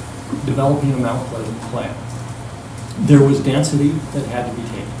 years developing a Mount Pleasant plan. There was density that had to be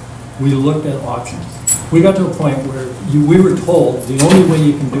taken. We looked at options. We got to a point where we were told the only way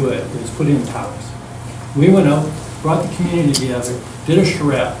you can do it is put in towers. We went out, brought the community together, did a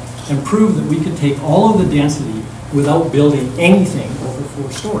charrette, and proved that we could take all of the density without building anything over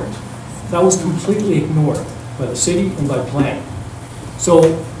 4 stories. That was completely ignored by the city and by planning. So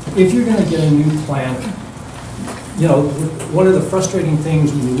if you're going to get a new plan, you know, one of the frustrating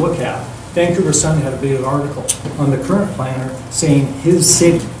things when you look at, Vancouver Sun had a big article on the current planner saying his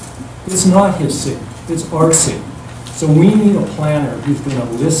city. It's not his city, it's our city. So we need a planner who's going to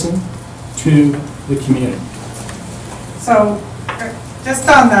listen to the community. So, just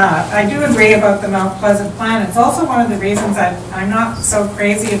on that, I do agree about the Mount Pleasant plan. It's also one of the reasons that I'm not so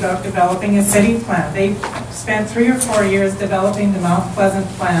crazy about developing a city plan. They spent 3 or 4 years developing the Mount Pleasant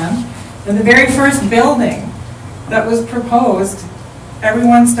plan. And the very first building that was proposed,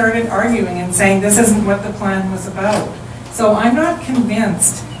 everyone started arguing and saying this isn't what the plan was about. So I'm not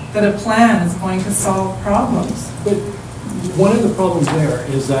convinced that a plan is going to solve problems. But one of the problems there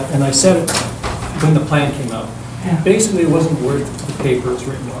is that, and I said it when the plan came out, basically it wasn't worth the paper it's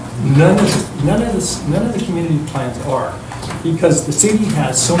written on. None of the community plans are, because the city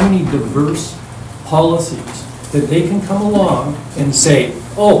has so many diverse policies that they can come along and say,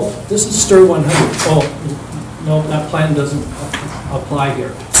 oh, this is STIR 100. Oh, no, that plan doesn't apply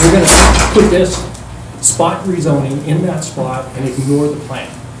here. We're going to put this spot rezoning in that spot and ignore the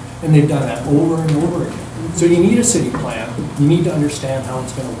plan. And they've done that over and over again. So you need a city plan. You need to understand how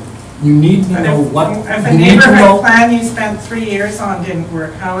it's going to work. You need to know what. If a neighborhood plan you spent 3 years on didn't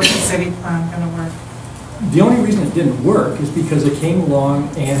work, how is the city plan going to work? The only reason it didn't work is because it came along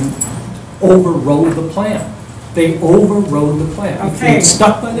and overrode the plan. They overrode the plan. If they had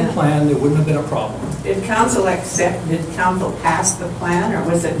stuck by the plan, there wouldn't have been a problem. Did council pass the plan, or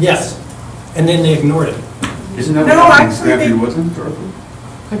was it? Yes, and then they ignored it. Isn't that what happened in Grandview Woodlands, Dorothy?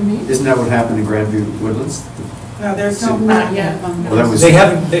 Pardon me? Isn't that what happened in Grandview Woodlands? No, there's no Not plan. yet. Well, that was,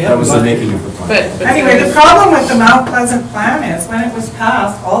 That was the making of the plan. But Anyway, the problem with the Mount Pleasant plan is when it was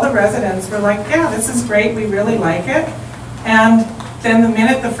passed, all the residents were like, yeah, this is great, we really like it. And then the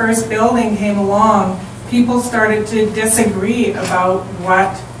minute the first building came along, people started to disagree about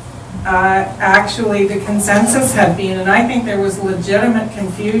what actually the consensus had been. And I think there was legitimate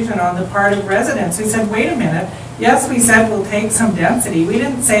confusion on the part of residents who said, wait a minute, yes, we said we'll take some density. We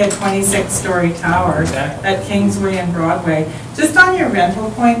didn't say a 26-story tower at Kingsway and Broadway. Just on your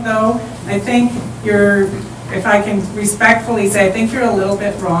rental point, though, I think you're, if I can respectfully say, I think you're a little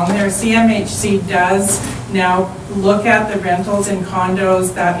bit wrong there. CMHC does now look at the rentals in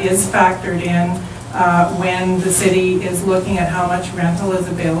condos. That is factored in when the city is looking at how much rental is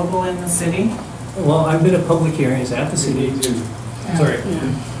available in the city. Well, I've been at public hearings at the city. Sorry.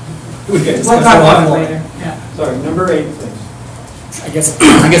 We can discuss We'll it talk about it offline. later, yeah. Sorry, number 8, please. I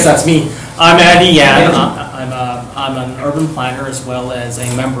guess that's me. I'm Eddie Yan. I'm an urban planner as well as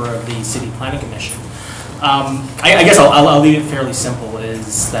a member of the City Planning Commission. I guess I'll leave it fairly simple,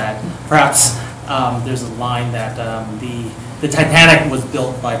 is that perhaps there's a line that the Titanic was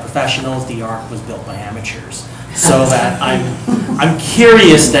built by professionals, the Ark was built by amateurs. So that I'm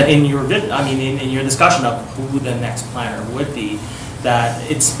curious that in your in your discussion of who the next planner would be,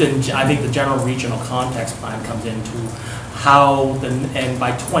 that it's been, I think the general regional context plan comes into how and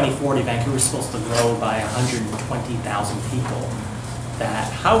by 2040 Vancouver is supposed to grow by 120,000 people.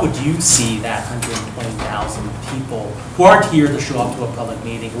 That how would you see that 120,000 people who aren't here to show up to a public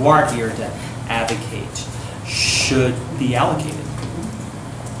meeting, who aren't here to advocate, should be allocated?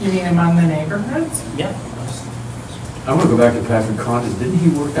 You mean among the neighborhoods? Yeah. I want to go back to Patrick Condon. Didn't he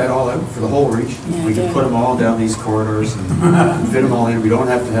work that all out for the whole region? Yeah, We could put them all down these corridors and fit them all in. We don't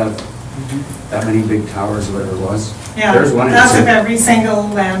have to have that many big towers or whatever it was. Yeah, There's one that's if example. every single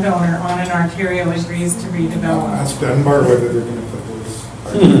landowner on an arterial agrees to redevelop. Ask Dunbar whether they're gonna put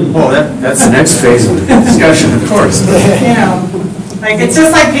those. Well, that's the next phase of the discussion, of course. You know, like, it's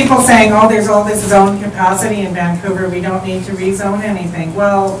just like people saying, oh, there's all this zone capacity in Vancouver, we don't need to rezone anything.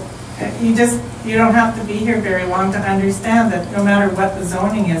 Well, you don't have to be here very long to understand that no matter what the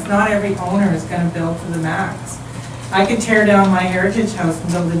zoning is, not every owner is gonna build to the max. I could tear down my heritage house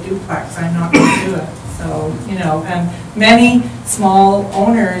and build a duplex, I'm not gonna do it. So, you know, and many small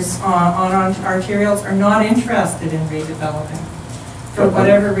owners on arterials are not interested in redeveloping for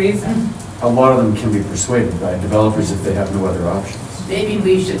whatever reason. A lot of them can be persuaded by developers if they have no other options. Maybe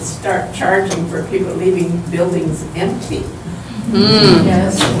we should start charging for people leaving buildings empty.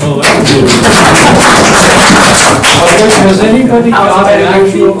 Yes. Has anybody How's got an that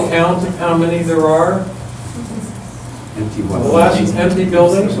actual people? count of how many there are? Empty The what? last empty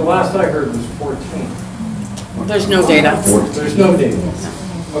buildings, the last I heard was 14. There's no data. There's no data.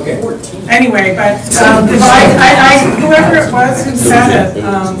 Okay. Anyway, but whoever it was who said it,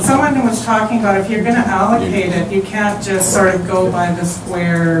 someone was talking about if you're gonna allocate it, you can't just sort of go by the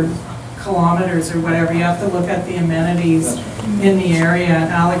square kilometers or whatever. You have to look at the amenities in the area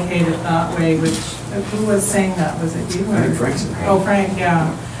and allocate it that way, which, who was saying that? Was it you? I think Frank said that. Oh, Frank,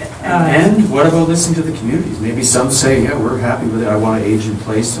 yeah. And what about listening to the communities? Maybe some say, yeah, we're happy with it, I want to age in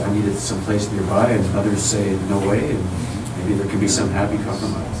place, I need it someplace nearby, and others say, no way, and maybe there can be some happy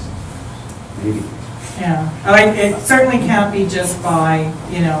compromise. Maybe. Yeah, like, it certainly can't be just by,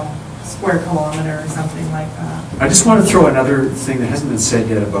 you know, square kilometer or something like that. I just want to throw another thing that hasn't been said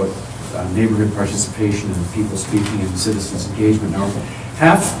yet about neighborhood participation and people speaking and citizens engagement. Now,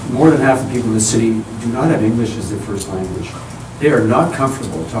 more than half the people in the city do not have English as their first language. They are not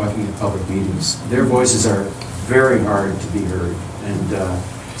comfortable talking at public meetings. Their voices are very hard to be heard, and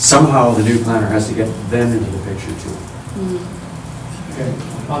somehow the new planner has to get them into the picture too. Okay.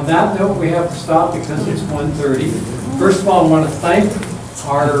 On that note, we have to stop because it's 1:30. First of all, I want to thank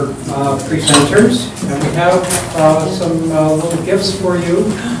our presenters, and we have some little gifts for you.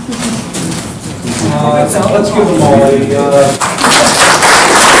 Let's give them all a